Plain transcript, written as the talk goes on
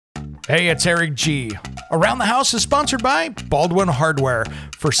Hey, it's Eric G. Around the House is sponsored by Baldwin Hardware.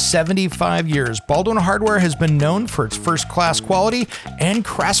 For 75 years, Baldwin Hardware has been known for its first-class quality and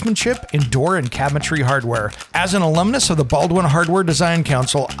craftsmanship in door and cabinetry hardware. As an alumnus of the Baldwin Hardware Design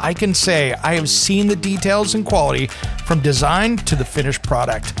Council, I can say I have seen the details and quality from design to the finished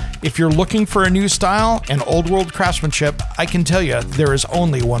product. If you're looking for a new style and old-world craftsmanship, I can tell you there is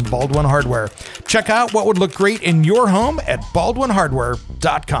only one Baldwin Hardware. Check out what would look great in your home at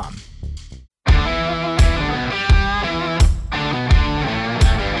baldwinhardware.com.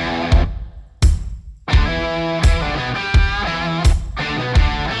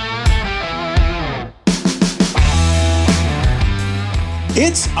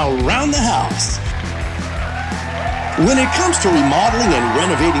 It's Around the House. When it comes to remodeling and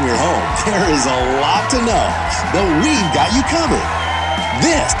renovating your home, there is a lot to know, but we've got you covered.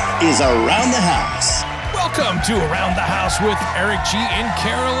 This is Around the House. Welcome to Around the House with Eric G. and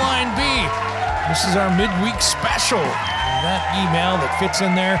Caroline B. This is our midweek special. That email that fits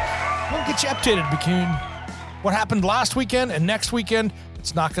in there will get you updated between what happened last weekend and next weekend.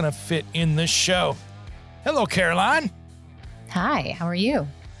 It's not going to fit in this show. Hello, Caroline. Hi, how are you?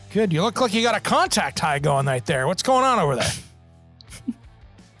 Good. You look like you got a contact high going right there. What's going on over there?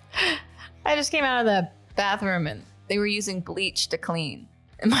 I just came out of the bathroom and they were using bleach to clean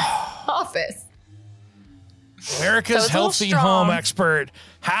in my office. America's healthy home expert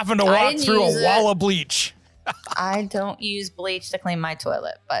having to walk through a wall of bleach. I don't use bleach to clean my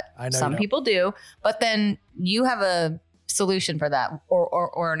toilet, but some you people do. But then you have a solution for that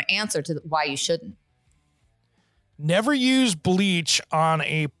or an answer to why you shouldn't. Never use bleach on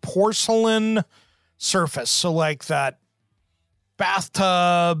a porcelain surface. So like that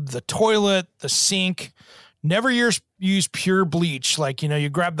bathtub, the toilet, the sink. Never use pure bleach. Like, you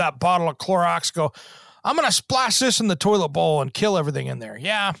grab that bottle of Clorox, go, I'm going to splash this in the toilet bowl and kill everything in there.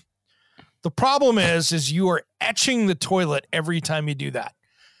 Yeah. The problem is you are etching the toilet every time you do that.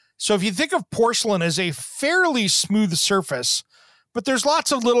 So if you think of porcelain as a fairly smooth surface, but there's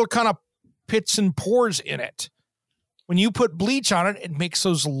lots of little kind of pits and pores in it. When you put bleach on it, it makes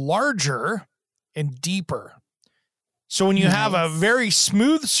those larger and deeper. So when you have a very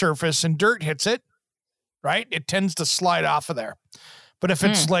smooth surface and dirt hits it, right, it tends to slide off of there. But if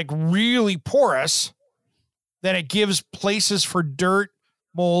it's like really porous, then it gives places for dirt,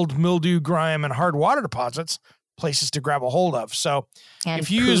 mold, mildew, grime, and hard water deposits, places to grab a hold of. So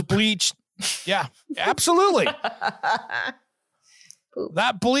if you use bleach, yeah, absolutely.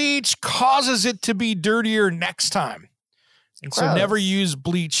 That bleach causes it to be dirtier next time. And so never use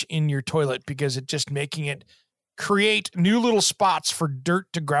bleach in your toilet because it's just making it create new little spots for dirt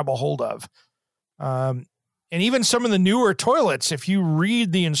to grab a hold of. And even some of the newer toilets, if you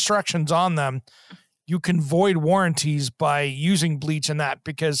read the instructions on them, you can void warranties by using bleach in that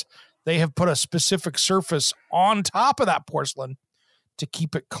because they have put a specific surface on top of that porcelain to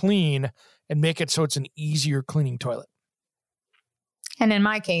keep it clean and make it so it's an easier cleaning toilet. And in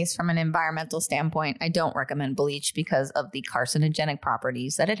my case, from an environmental standpoint, I don't recommend bleach because of the carcinogenic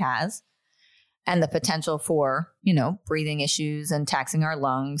properties that it has and the potential for, breathing issues and taxing our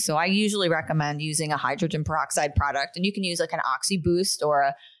lungs. So I usually recommend using a hydrogen peroxide product, and you can use like an Oxy Boost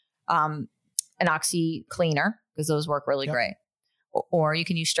or an Oxy Cleaner because those work really great. Or you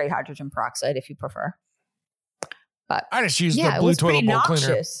can use straight hydrogen peroxide if you prefer. But I just use the blue toilet bowl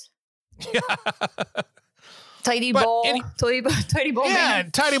cleaner. Yeah. Tidy bowl. Yeah,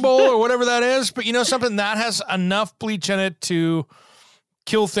 tidy bowl or whatever that is. But something that has enough bleach in it to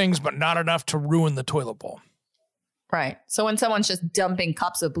kill things, but not enough to ruin the toilet bowl. Right. So when someone's just dumping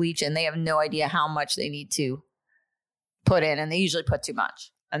cups of bleach in, they have no idea how much they need to put in, and they usually put too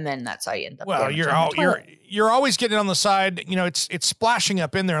much. And then that's how you end up. Well, you're always getting on the side. It's splashing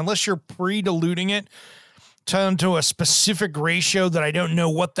up in there unless you're pre-diluting it to a specific ratio that I don't know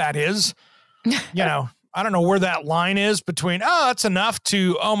what that is. I don't know where that line is between, that's enough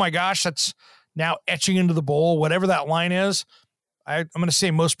to, oh my gosh, that's now etching into the bowl, whatever that line is. I'm going to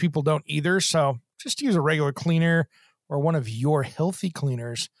say most people don't either. So just use a regular cleaner or one of your healthy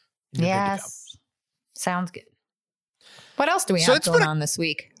cleaners. Yes. Sounds good. What else do we have going on this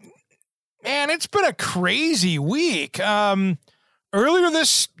week? Man, it's been a crazy week. Earlier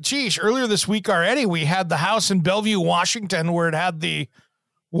this week already, we had the house in Bellevue, Washington, where it had the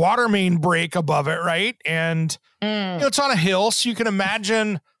water main break above it, right? And it's on a hill, so you can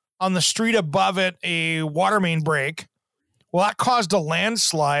imagine on the street above it a water main break. Well, that caused a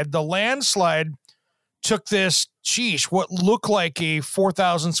landslide. The landslide took this, what looked like a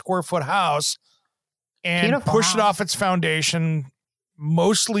 4,000 square foot house and pushed it off its foundation,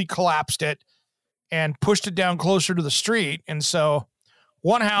 mostly collapsed it, and pushed it down closer to the street. And so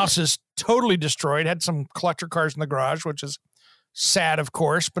One house is totally destroyed, had some collector cars in the garage, which is sad, of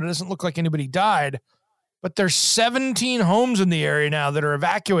course, but it doesn't look like anybody died. But there's 17 homes in the area now that are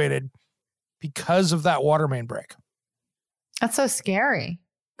evacuated because of that water main break. That's so scary.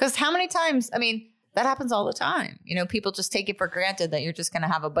 Because how many times, I mean, that happens all the time. You know, people just take it for granted that you're just going to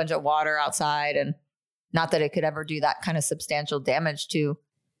have a bunch of water outside, and not that it could ever do that kind of substantial damage to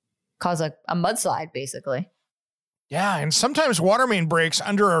cause a mudslide, basically. Yeah, and sometimes water main breaks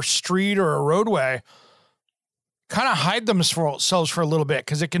under a street or a roadway kind of hide themselves for a little bit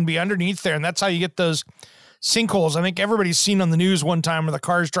because it can be underneath there, and that's how you get those sinkholes. I think everybody's seen on the news one time where the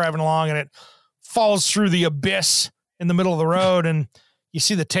car's driving along and it falls through the abyss in the middle of the road, and you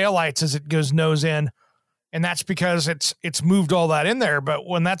see the taillights as it goes nose in, and that's because it's moved all that in there. But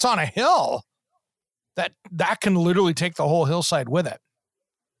when that's on a hill, that can literally take the whole hillside with it.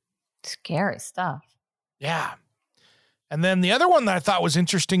 Scary stuff. Yeah. And then the other one that I thought was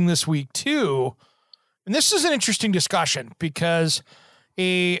interesting this week too, and this is an interesting discussion because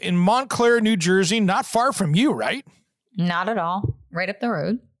in Montclair, New Jersey, not far from you, right? Not at all. Right up the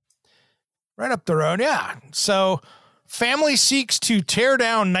road. Right up the road, yeah. So family seeks to tear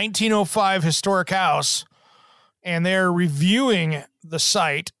down 1905 historic house, and they're reviewing the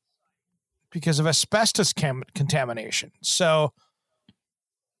site because of asbestos contamination. So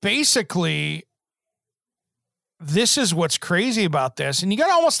basically, this is what's crazy about this. And you got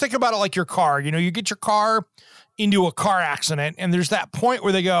to almost think about it like your car. You know, you get your car into a car accident, and there's that point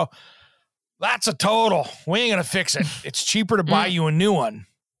where they go, that's a total. We ain't going to fix it. It's cheaper to buy you a new one.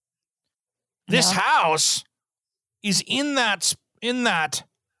 This house is in that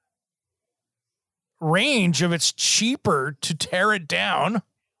range of it's cheaper to tear it down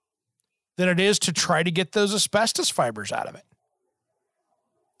than it is to try to get those asbestos fibers out of it.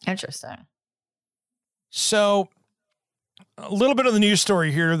 Interesting. So a little bit of the news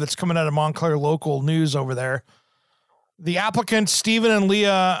story here that's coming out of Montclair local news over there. The applicants, Stephen and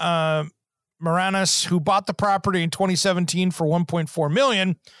Leah Moranis, who bought the property in 2017 for $1.4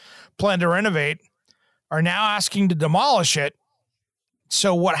 million, plan to renovate, are now asking to demolish it.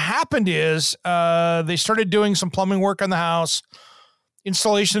 So what happened is they started doing some plumbing work on the house,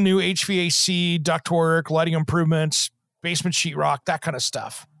 installation of new HVAC, ductwork, lighting improvements, basement sheetrock, that kind of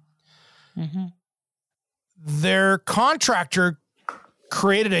stuff. Mm-hmm. Their contractor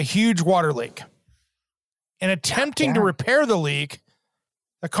created a huge water leak. In attempting to repair the leak,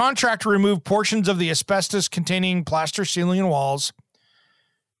 the contractor removed portions of the asbestos-containing plaster ceiling and walls,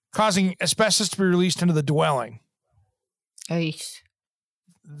 causing asbestos to be released into the dwelling. Eesh.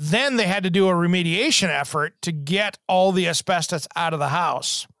 Then they had to do a remediation effort to get all the asbestos out of the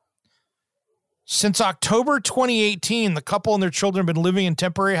house. Since October 2018, the couple and their children have been living in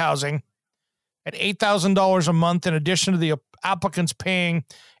temporary housing at $8,000 a month, in addition to the applicants paying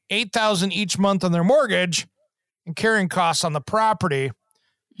 $8,000 each month on their mortgage and carrying costs on the property.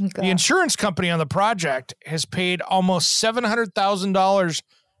 Okay. The insurance company on the project has paid almost $700,000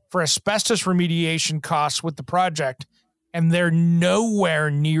 for asbestos remediation costs with the project, and they're nowhere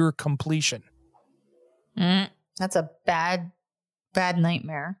near completion. That's a bad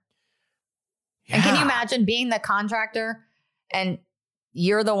nightmare. Yeah. And can you imagine being the contractor and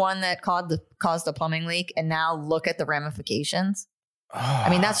you're the one that caused the plumbing leak, and now look at the ramifications? I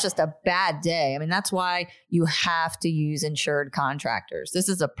mean, that's just a bad day. I mean, that's why you have to use insured contractors. This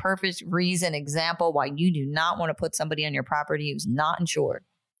is a perfect example why you do not want to put somebody on your property who's not insured.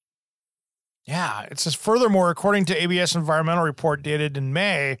 Yeah, it says, furthermore, according to ABS environmental report dated in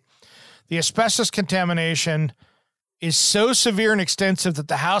May, the asbestos contamination is so severe and extensive that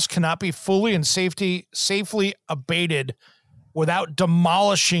the house cannot be fully and safely abated without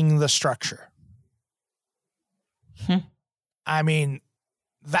demolishing the structure. I mean,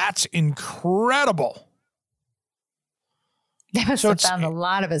 that's incredible. They must have found a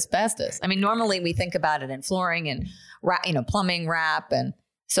lot of asbestos. I mean, normally we think about it in flooring and plumbing wrap, and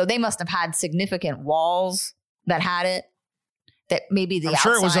so they must have had significant walls that had it. That maybe the outside,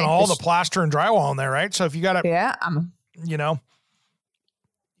 sure it was in all the plaster and drywall in there, right? So if you got it,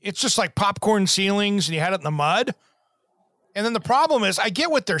 it's just like popcorn ceilings, and you had it in the mud. And then the problem is, I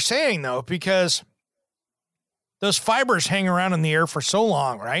get what they're saying though, because those fibers hang around in the air for so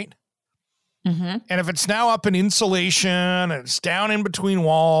long, right? Mm-hmm. And if it's now up in insulation and it's down in between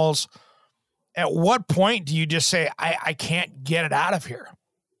walls, at what point do you just say, I can't get it out of here?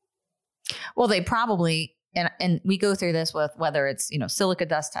 Well, they probably, and we go through this with whether it's, silica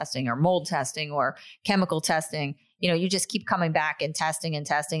dust testing or mold testing or chemical testing, you just keep coming back and testing,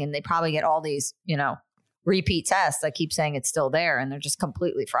 and they probably get all these, repeat tests that keep saying it's still there, and they're just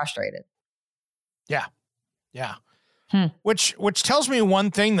completely frustrated. Yeah. Yeah. Which tells me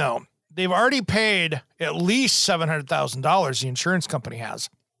one thing, though. They've already paid at least $700,000, the insurance company has.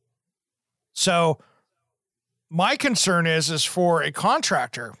 So my concern is for a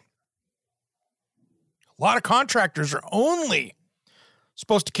contractor. A lot of contractors are only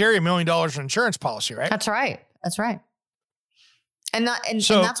supposed to carry $1 million in insurance policy, right? That's right. That's right. And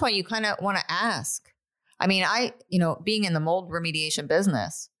that's why you kind of want to ask. I mean, being in the mold remediation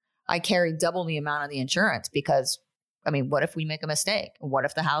business, I carry double the amount of the insurance because, I mean, what if we make a mistake? What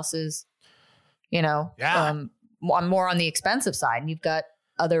if the house is, more on the expensive side and you've got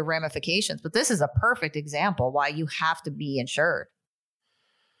other ramifications? But this is a perfect example why you have to be insured.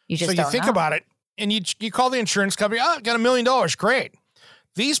 You just don't think know. about it and you call the insurance company, got $1 million. Great.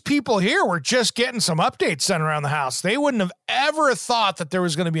 These people here were just getting some updates done around the house. They wouldn't have ever thought that there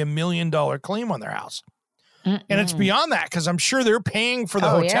was going to be $1 million claim on their house. And it's beyond that because I'm sure they're paying for the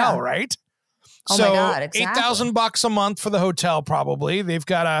hotel, right? Oh my God, exactly. $8,000 a month for the hotel, probably. They've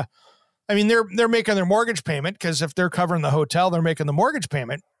got they're making their mortgage payment because if they're covering the hotel, they're making the mortgage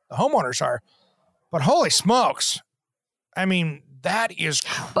payment. The homeowners are. But holy smokes. I mean, that is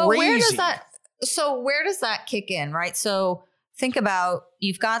crazy. But where does that kick in, right? So think about,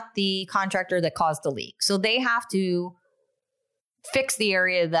 you've got the contractor that caused the leak. So they have to fix the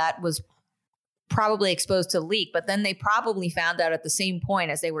area that was probably exposed to leak, but then they probably found out at the same point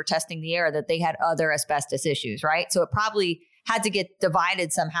as they were testing the air that they had other asbestos issues, right? So it probably had to get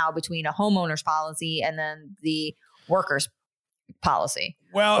divided somehow between a homeowner's policy and then the worker's policy.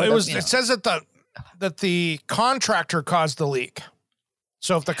 Well, it says that the contractor caused the leak.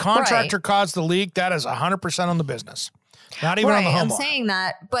 So if the contractor caused the leak, that is 100% on the business. Not even on the homeowner. I'm saying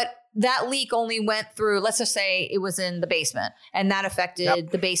that, but that leak only went through, let's just say it was in the basement and that affected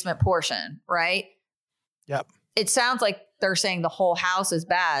the basement portion, right? Yep. It sounds like they're saying the whole house is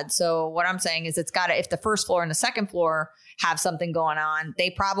bad. So what I'm saying is if the first floor and the second floor have something going on, they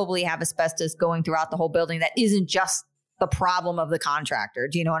probably have asbestos going throughout the whole building. That isn't just the problem of the contractor.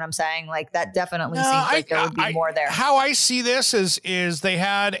 Do you know what I'm saying? Like that definitely seems like there would be more there. How I see this is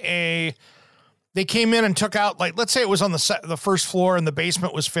they came in and took out, like, let's say it was on the first floor and the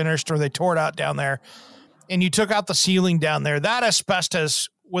basement was finished or they tore it out down there and you took out the ceiling down there. That asbestos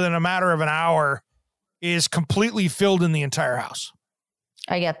within a matter of an hour is completely filled in the entire house.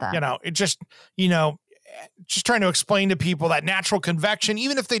 I get that. It just trying to explain to people that natural convection,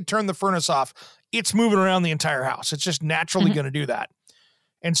 even if they turn the furnace off, it's moving around the entire house. It's just naturally going to do that.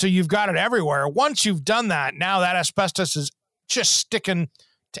 And so you've got it everywhere. Once you've done that, now that asbestos is just sticking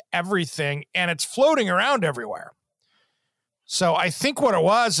to everything and it's floating around everywhere. So I think what it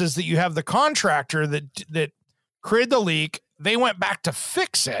was is that you have the contractor that created the leak. They went back to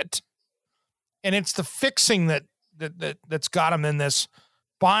fix it. And it's the fixing that's got them in this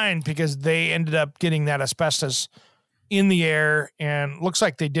bind because they ended up getting that asbestos in the air and looks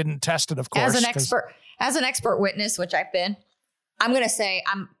like they didn't test it, of course. As an expert witness, which I've been, I'm going to say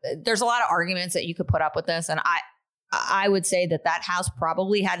there's a lot of arguments that you could put up with this. And I would say that house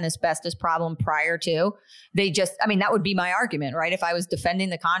probably had an asbestos problem prior to. That would be my argument, right? If I was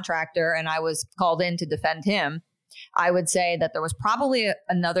defending the contractor and I was called in to defend him, I would say that there was probably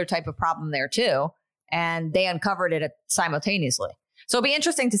another type of problem there too. And they uncovered it simultaneously. So it'll be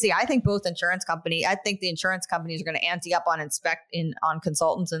interesting to see. I think the insurance companies are going to ante up on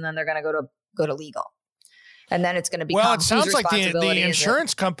consultants, and then they're going to go to legal. And then it's going to become, well, it sounds like the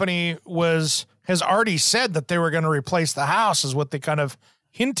insurance company has already said that they were going to replace the house, is what they kind of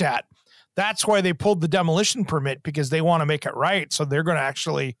hint at. That's why they pulled the demolition permit, because they want to make it right. So they're going to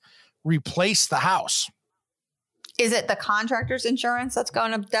actually replace the house. Is it the contractor's insurance that's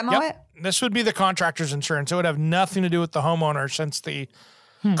going to demo it? This would be the contractor's insurance. It would have nothing to do with the homeowner, since the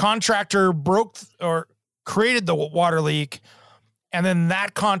contractor broke or created the water leak. And then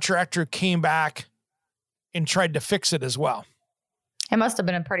that contractor came back and tried to fix it as well. It must have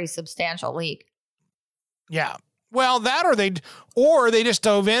been a pretty substantial leak. Yeah. Well, that or they just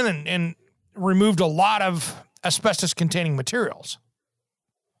dove in and removed a lot of asbestos containing materials.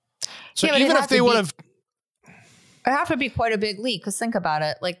 So even if they would have, it'd have to be quite a big leak, because think about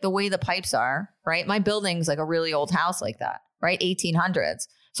it, like the way the pipes are, right? My building's like a really old house like that, right? 1800s.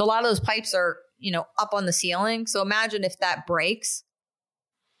 So a lot of those pipes are, up on the ceiling. So imagine if that breaks.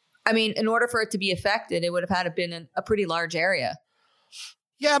 I mean, in order for it to be affected, it would have had to been in a pretty large area.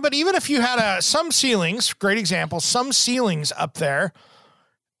 Yeah, but even if you had some ceilings, great example, some ceilings up there,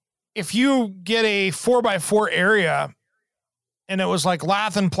 if you get a 4x4 area and it was like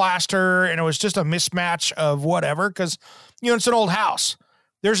lath and plaster and it was just a mismatch of whatever, because, it's an old house,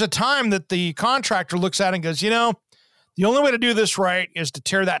 there's a time that the contractor looks at it and goes, the only way to do this right is to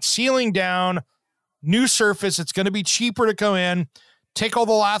tear that ceiling down, new surface. It's going to be cheaper to come in, take all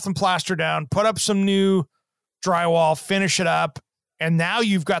the lath and plaster down, put up some new drywall, finish it up. And now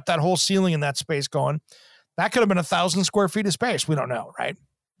you've got that whole ceiling in that space going. That could have been 1,000 square feet of space. We don't know, right?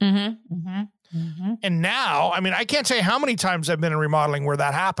 Mm-hmm, mm-hmm, mm-hmm. And now, I mean, I can't tell you how many times I've been in remodeling where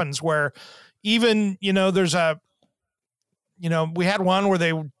that happens, where even, there's we had one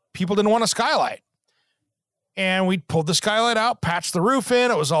where people didn't want a skylight. And we pulled the skylight out, patched the roof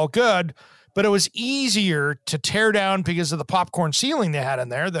in. It was all good. But it was easier to tear down because of the popcorn ceiling they had in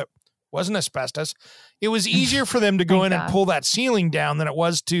there that wasn't asbestos. It was easier for them to go in and pull that ceiling down than it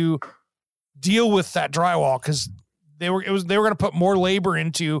was to deal with that drywall, because they were going to put more labor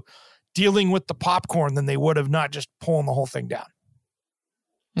into dealing with the popcorn than they would have not just pulling the whole thing down.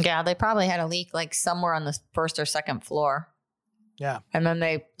 Yeah, they probably had a leak like somewhere on the first or second floor. Yeah. And then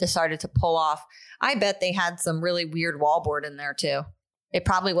they decided to pull off. I bet they had some really weird wallboard in there too. It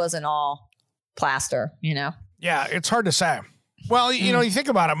probably wasn't all plaster, Yeah, it's hard to say. Well, you think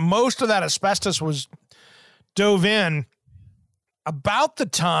about it, most of that asbestos was dove in about the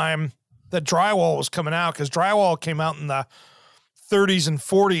time that drywall was coming out, because drywall came out in the 30s and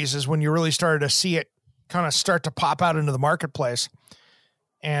 40s is when you really started to see it kind of start to pop out into the marketplace.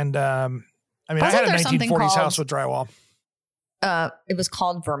 And I had a 1940s house with drywall. It was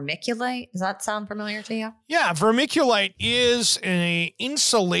called vermiculite. Does that sound familiar to you? Yeah, vermiculite is an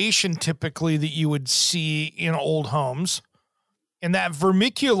insulation typically that you would see in old homes. And that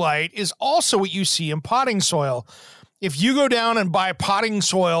vermiculite is also what you see in potting soil. If you go down and buy potting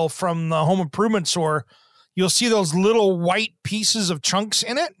soil from the home improvement store, you'll see those little white pieces of chunks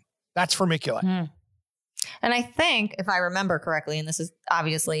in it. That's vermiculite. Mm. And I think, if I remember correctly, and this is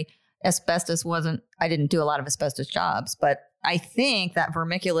obviously asbestos I didn't do a lot of asbestos jobs, but I think that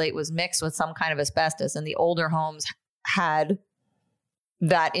vermiculite was mixed with some kind of asbestos, and the older homes had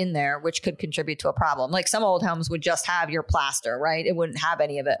that in there, which could contribute to a problem. Like some old homes would just have your plaster, right? It wouldn't have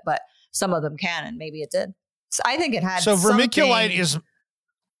any of it, but some of them can, and maybe it did. So I think it had vermiculite is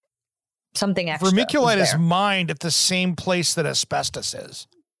something extra. Vermiculite is mined at the same place that asbestos is.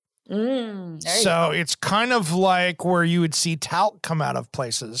 So it's kind of like where you would see talc come out of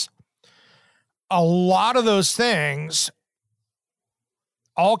places. A lot of those things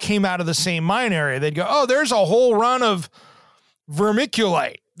all came out of the same mine area. They'd go, oh, there's a whole run of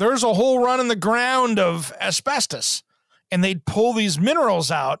vermiculite. There's a whole run in the ground of asbestos. And they'd pull these minerals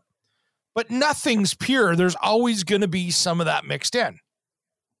out, but nothing's pure. There's always going to be some of that mixed in.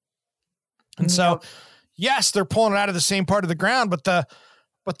 And so, yes, they're pulling it out of the same part of the ground, but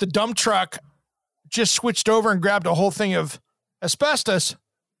the dump truck just switched over and grabbed a whole thing of asbestos,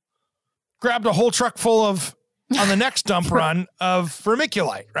 grabbed a whole truck full of, on the next dump run, of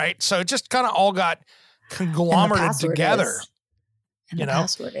vermiculite, right? So it just kind of all got conglomerated together. The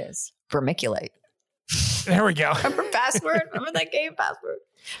password is vermiculite. There we go. Remember password? Remember that game, password?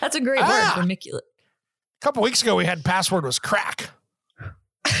 That's a great word, vermiculite. A couple weeks ago, we had password was crack.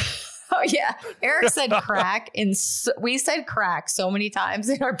 Oh, yeah. Eric said crack. We said crack so many times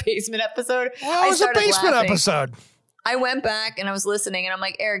in our basement episode. Well, it was a basement episode. I went back and I was listening and I'm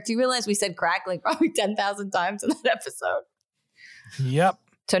like, Eric, do you realize we said crack like probably 10,000 times in that episode? Yep.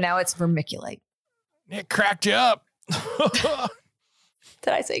 So now it's vermiculite. It cracked you up.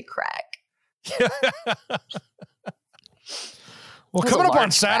 Did I say crack? Well, coming up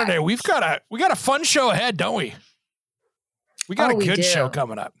on Saturday, we got a fun show ahead, don't we? We got a good show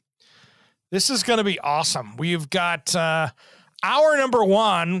coming up. This is going to be awesome. We've got hour number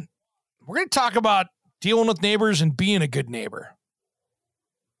 1. We're going to talk about dealing with neighbors and being a good neighbor.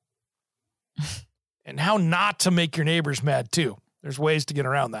 And how not to make your neighbors mad, too. There's ways to get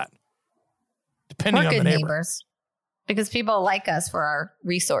around that. Depending on the neighbor. Neighbors. Because people like us for our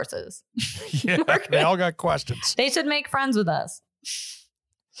resources. Yeah, they all got questions. They should make friends with us.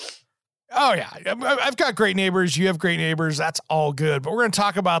 Oh, yeah. I've got great neighbors. You have great neighbors. That's all good. But we're going to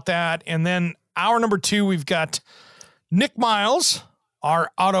talk about that. And then hour number 2, we've got Nick Miles, our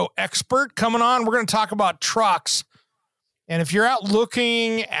auto expert, coming on. We're going to talk about trucks. And if you're out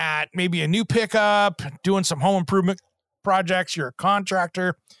looking at maybe a new pickup, doing some home improvement projects, you're a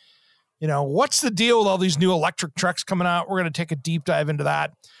contractor, what's the deal with all these new electric trucks coming out? We're going to take a deep dive into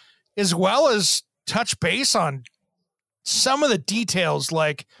that, as well as touch base on some of the details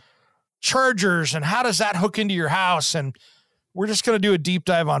like chargers and how does that hook into your house. And we're just going to do a deep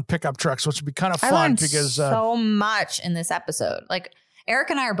dive on pickup trucks, which would be kind of fun because so much in this episode. Like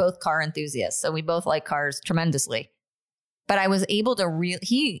Eric and I are both car enthusiasts, so we both like cars tremendously. But I was able to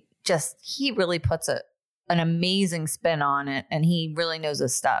he really puts an amazing spin on it, and he really knows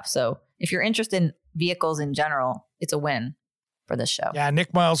his stuff. So if you're interested in vehicles in general, it's a win for this show. Yeah,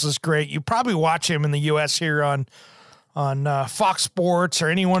 Nick Miles is great. You probably watch him in the U.S. here on Fox Sports or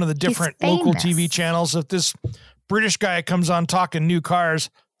any one of the different local TV channels. If this British guy comes on talking new cars,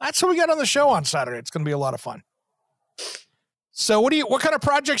 that's what we got on the show on Saturday. It's going to be a lot of fun. So what kind of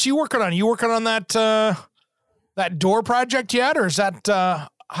projects are you working on? You working on that door project yet, or is that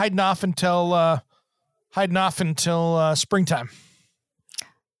hiding off until springtime?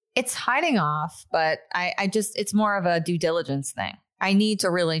 It's hiding off, but it's more of a due diligence thing. I need to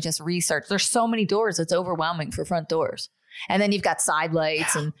really just research. There's so many doors. It's overwhelming for front doors. And then you've got side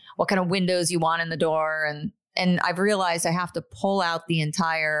lights and what kind of windows you want in the door. And I've realized I have to pull out the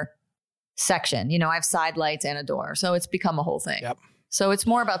entire section. You know, I have side lights and a door. So it's become a whole thing. Yep. So it's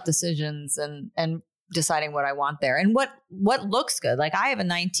more about decisions and deciding what I want there and what looks good. Like I have a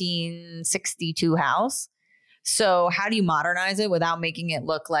 1962 house. So how do you modernize it without making it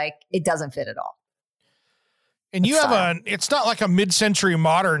look like it doesn't fit at all? And you have it's not like a mid-century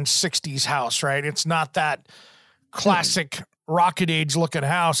modern 60s house, right? It's not that classic rocket age looking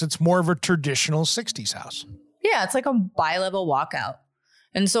house. It's more of a traditional 60s house. Yeah, it's like a bi-level walkout.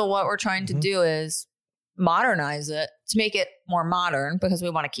 And so what we're trying to do is modernize it to make it more modern because we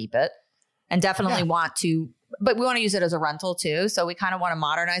want to keep it and definitely want to, but we want to use it as a rental too. So we kind of want to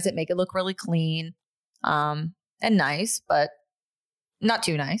modernize it, make it look really clean and nice, but not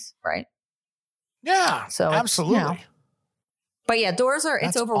too nice, right? Yeah, so absolutely. You know, but yeah, doors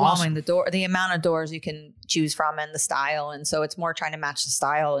it's overwhelming. Awesome. The amount of doors you can choose from and the style. And so it's more trying to match the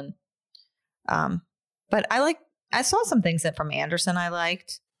style. And, but I saw some things that from Anderson I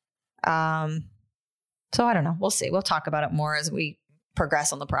liked. So I don't know. We'll see. We'll talk about it more as we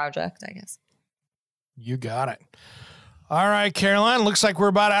progress on the project, I guess. You got it. All right, Caroline, looks like we're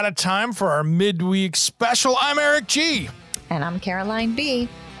about out of time for our midweek special. I'm Eric G. And I'm Caroline B.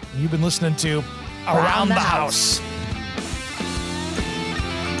 You've been listening to Around the House.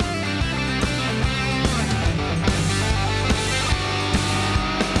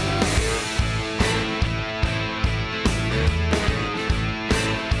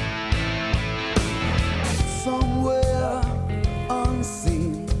 Somewhere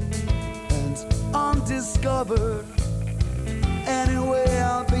unseen and undiscovered,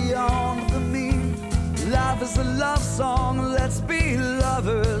 anywhere beyond the mean. Life is a love song, let's be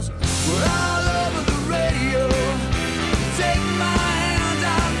lovers. We're all over the radio. Take my hand,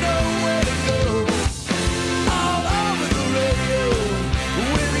 I know where to go. All over the radio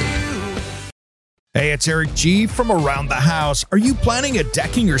with you. Hey, it's Eric G. from Around the House. Are you planning a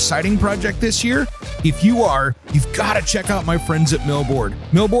decking or siding project this year? If you are, you've got to check out my friends at Millboard.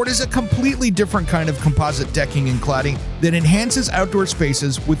 Millboard is a completely different kind of composite decking and cladding that enhances outdoor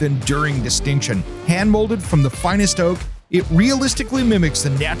spaces with enduring distinction. Hand-molded from the finest oak, it realistically mimics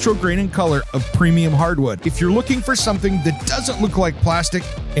the natural grain and color of premium hardwood. If you're looking for something that doesn't look like plastic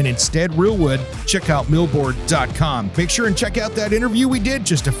and instead real wood, check out millboard.com. Make sure and check out that interview we did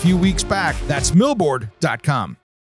just a few weeks back. That's millboard.com.